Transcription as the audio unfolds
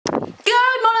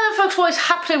folks, what is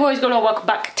happening, boys? Welcome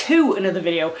back to another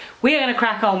video. We are going to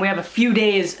crack on. We have a few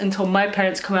days until my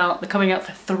parents come out. They're coming out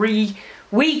for 3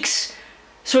 weeks.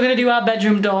 So we're going to do our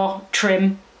bedroom door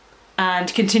trim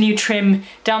and continue trim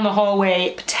down the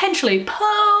hallway. Potentially,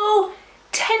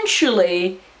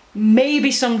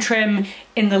 maybe some trim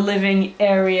in the living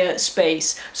area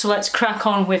space. So let's crack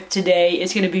on with today.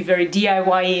 It's going to be very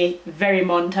DIY-y, very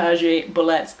montage-y, but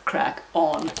let's crack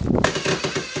on.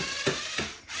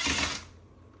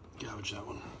 Gouge that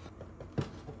one.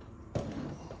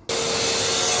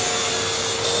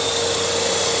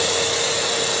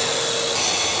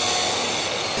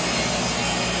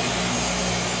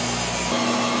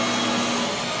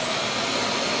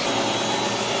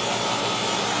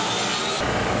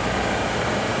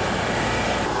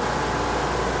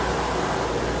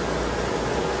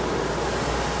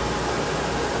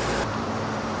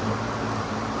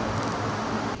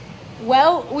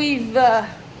 Well, we've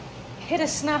hit a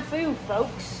snafu,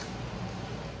 folks.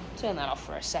 Turn that off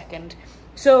for a second.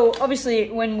 So, obviously,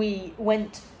 when we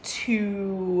went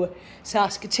to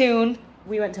Saskatchewan,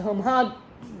 we went to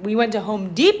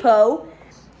Home Depot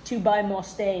to buy more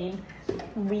stain.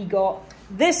 We got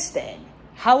this stain.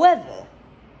 However,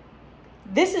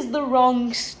 this is the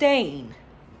wrong stain.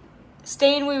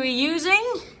 Stain we were using,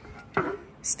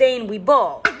 stain we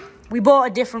bought. We bought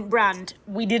a different brand.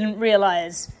 We didn't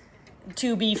realize.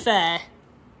 To be fair,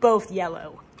 both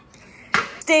yellow.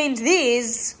 Stained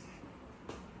these.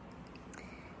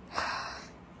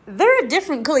 They're a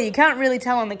different colour, you can't really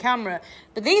tell on the camera,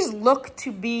 but these look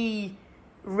to be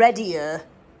reddier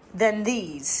than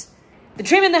these. The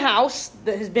trim in the house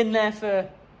that has been there for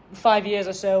 5 years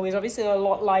or so is obviously a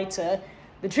lot lighter.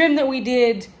 The trim that we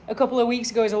did a couple of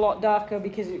weeks ago is a lot darker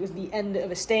because it was the end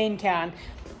of a stain can.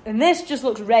 And this just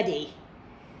looks reddy.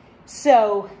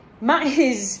 So, Matt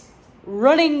is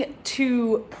running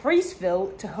to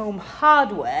Priestville to Home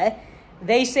Hardware.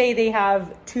 They say they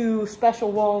have 2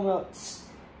 special walnuts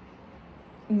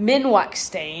Minwax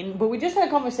stain, but we just had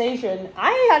a conversation.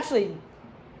 I actually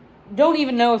don't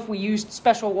even know if we used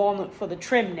special walnut for the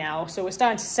trim now, so we're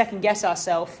starting to second guess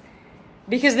ourselves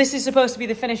because this is supposed to be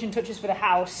the finishing touches for the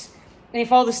house, and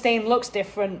if all the stain looks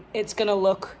different, it's gonna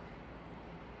look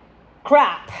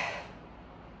crap.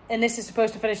 And this is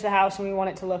supposed to finish the house and we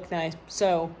want it to look nice,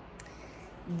 so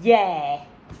yeah.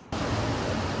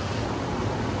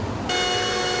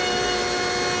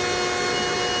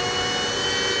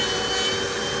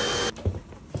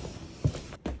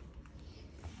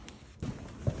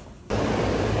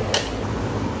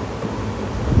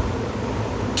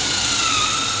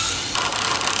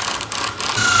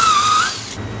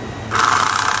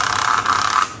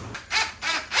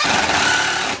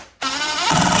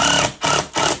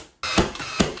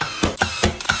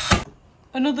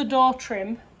 Another door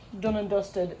trim, done and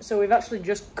dusted. So we've actually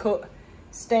just cut,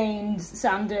 stained,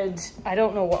 sanded, I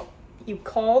don't know what you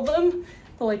call them,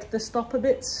 for like the stopper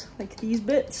bits, like these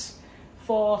bits,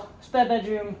 for spare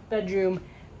bedroom,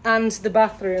 and the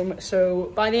bathroom.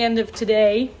 So by the end of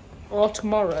today, or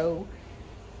tomorrow,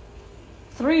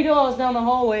 3 doors down the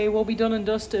hallway will be done and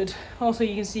dusted. Also,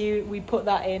 you can see we put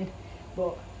that in,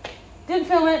 but didn't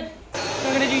film it.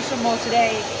 We're gonna do some more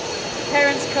today.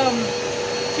 Parents come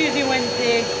Tuesday,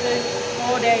 Wednesday, Thursday,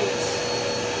 4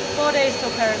 days. 4 days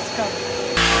till parents come.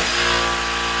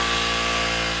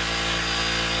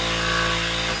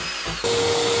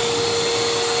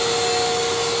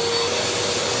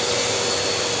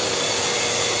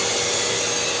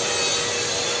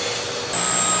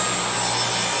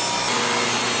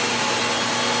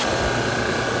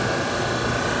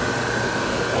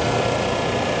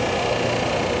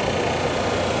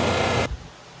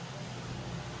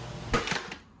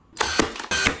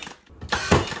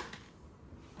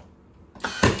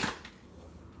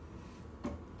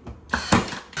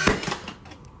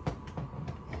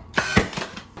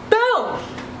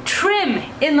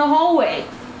 In the hallway.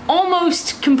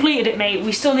 Almost completed it, mate.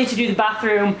 We still need to do the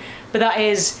bathroom, but that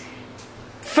is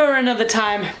for another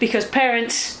time because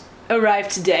parents arrived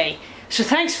today. So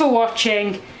thanks for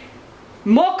watching.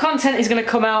 More content is going to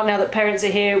come out now that parents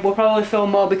are here. We'll probably film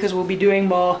more because we'll be doing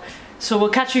more. So we'll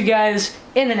catch you guys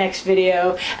in the next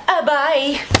video.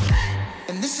 Bye!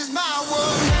 And this is my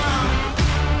world.